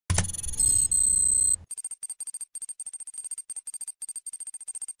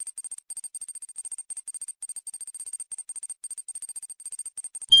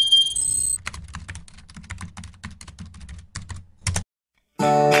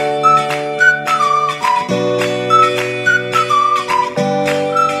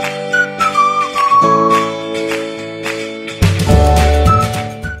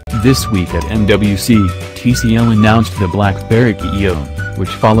This week at MWC, TCL announced the BlackBerry KEYOne, which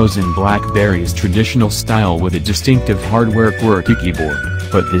follows in BlackBerry's traditional style with a distinctive hardware QWERTY keyboard,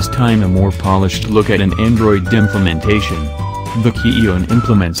 but this time a more polished look at an Android implementation. The KEYOne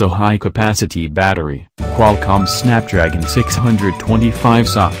implements a high-capacity battery, Qualcomm Snapdragon 625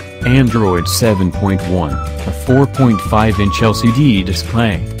 SoC, Android 7.1, a 4.5-inch LCD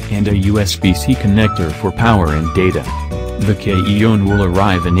display, and a USB-C connector for power and data. The KEYOne will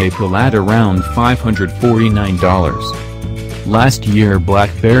arrive in April at around $549. Last year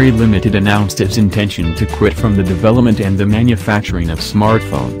BlackBerry Limited announced its intention to quit from the development and the manufacturing of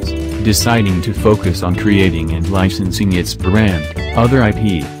smartphones, deciding to focus on creating and licensing its brand, other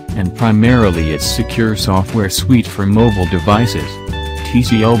IP, and primarily its secure software suite for mobile devices.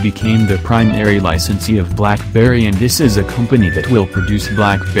 TCL became the primary licensee of BlackBerry, and this is a company that will produce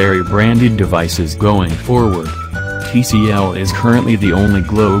BlackBerry-branded devices going forward. TCL is currently the only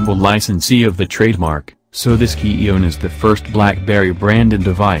global licensee of the trademark, so this KEYOne is the first BlackBerry-branded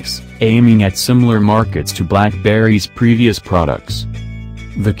device, aiming at similar markets to BlackBerry's previous products.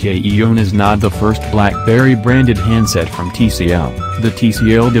 The KEYOne is not the first BlackBerry-branded handset from TCL. The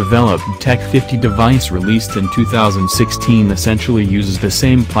TCL-developed Tech50 device released in 2016 essentially uses the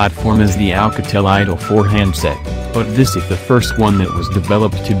same platform as the Alcatel Idol 4 handset, but this is the first one that was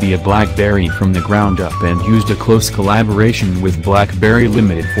developed to be a BlackBerry from the ground up and used a close collaboration with BlackBerry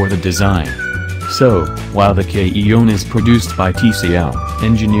Limited for the design. So, while the KEYOne is produced by TCL,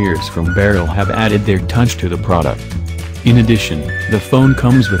 engineers from Beryl have added their touch to the product. In addition, the phone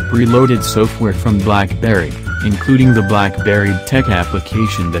comes with preloaded software from BlackBerry, including the BlackBerry Tech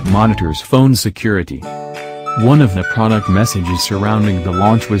application that monitors phone security. One of the product messages surrounding the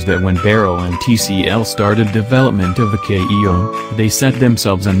launch was that when Beryl and TCL started development of the KEYOne, they set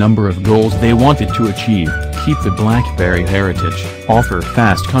themselves a number of goals they wanted to achieve: keep the BlackBerry heritage, offer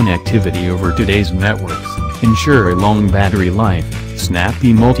fast connectivity over today's networks, ensure a long battery life,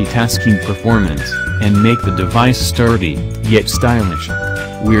 snappy multitasking performance, and make the device sturdy, yet stylish.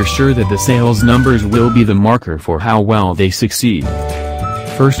 We're sure that the sales numbers will be the marker for how well they succeed.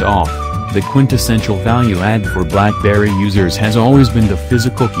 First off, the quintessential value add for BlackBerry users has always been the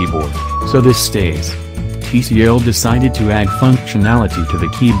physical keyboard, so this stays. TCL decided to add functionality to the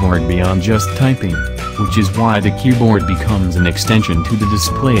keyboard beyond just typing, which is why the keyboard becomes an extension to the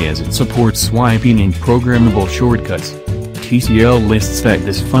display as it supports swiping and programmable shortcuts. TCL lists that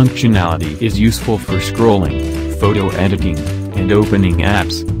this functionality is useful for scrolling, photo editing, and opening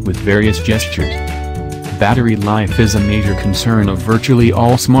apps, with various gestures. Battery life is a major concern of virtually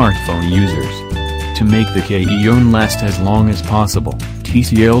all smartphone users. To make the KEYOne last as long as possible,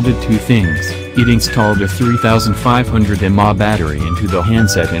 TCL did two things. It installed a 3500 mAh battery into the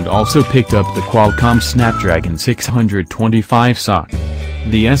handset and also picked up the Qualcomm Snapdragon 625 SoC.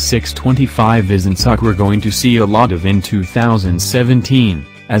 The S625 isn't SoC we're going to see a lot of in 2017,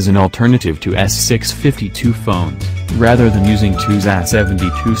 as an alternative to S652 phones, rather than using two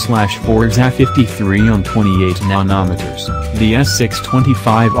ZA72/4 ZA53 on 28 nanometers. The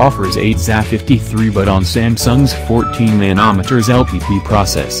S625 offers 8 ZA53 but on Samsung's 14 nanometers LPP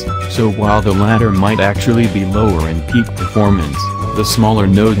process, so while the latter might actually be lower in peak performance, the smaller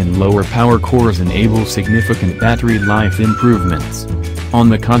node and lower power cores enable significant battery life improvements. On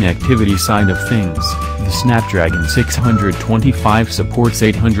the connectivity side of things, the Snapdragon 625 supports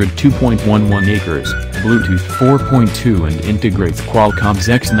 802.11 acres, Bluetooth 4.2 and integrates Qualcomm's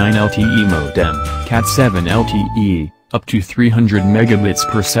X9 LTE modem, Cat7 LTE, up to 300 megabits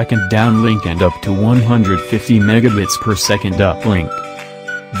per second downlink and up to 150 megabits per second uplink.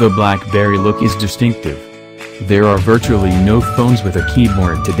 The BlackBerry look is distinctive. There are virtually no phones with a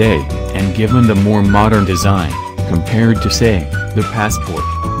keyboard today, and given the more modern design, compared to say, the Passport,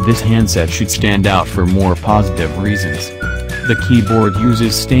 this handset should stand out for more positive reasons. The keyboard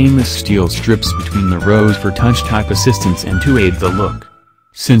uses stainless steel strips between the rows for touch-type assistance and to aid the look.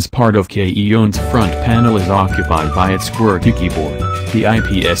 Since part of KEYOne's front panel is occupied by its QWERTY keyboard, the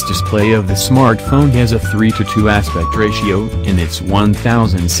IPS display of the smartphone has a 3:2 aspect ratio in its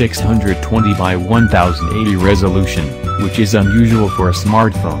 1620 by 1080 resolution, which is unusual for a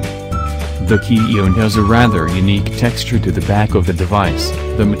smartphone. The KEYOne has a rather unique texture to the back of the device.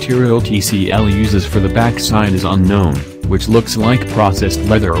 The material TCL uses for the backside is unknown, which looks like processed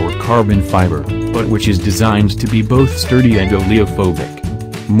leather or carbon fiber, but which is designed to be both sturdy and oleophobic.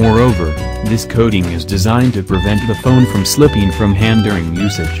 Moreover, this coating is designed to prevent the phone from slipping from hand during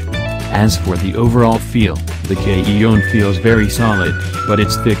usage. As for the overall feel, the KEYOne feels very solid, but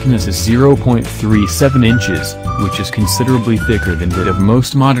its thickness is 0.37 inches, which is considerably thicker than that of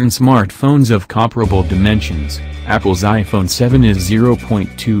most modern smartphones of comparable dimensions. Apple's iPhone 7 is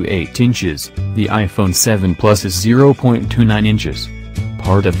 0.28 inches, the iPhone 7 Plus is 0.29 inches.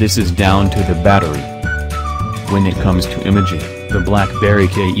 Part of this is down to the battery. When it comes to imaging, the BlackBerry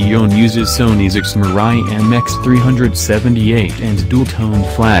KEYOne uses Sony's Xmirai MX378 and dual-tone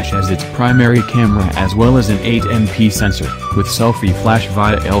flash as its primary camera, as well as an 8MP sensor, with selfie flash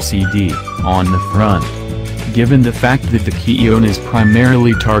via LCD, on the front. Given the fact that the KEYOne is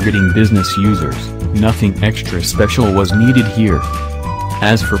primarily targeting business users, nothing extra special was needed here.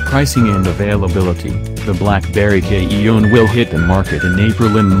 As for pricing and availability, the BlackBerry KEYOne will hit the market in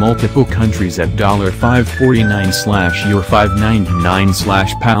April in multiple countries at $549/EUR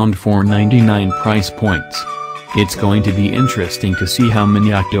 599/£499 price points. It's going to be interesting to see how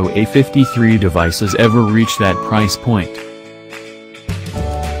many Octo A53 devices ever reach that price point.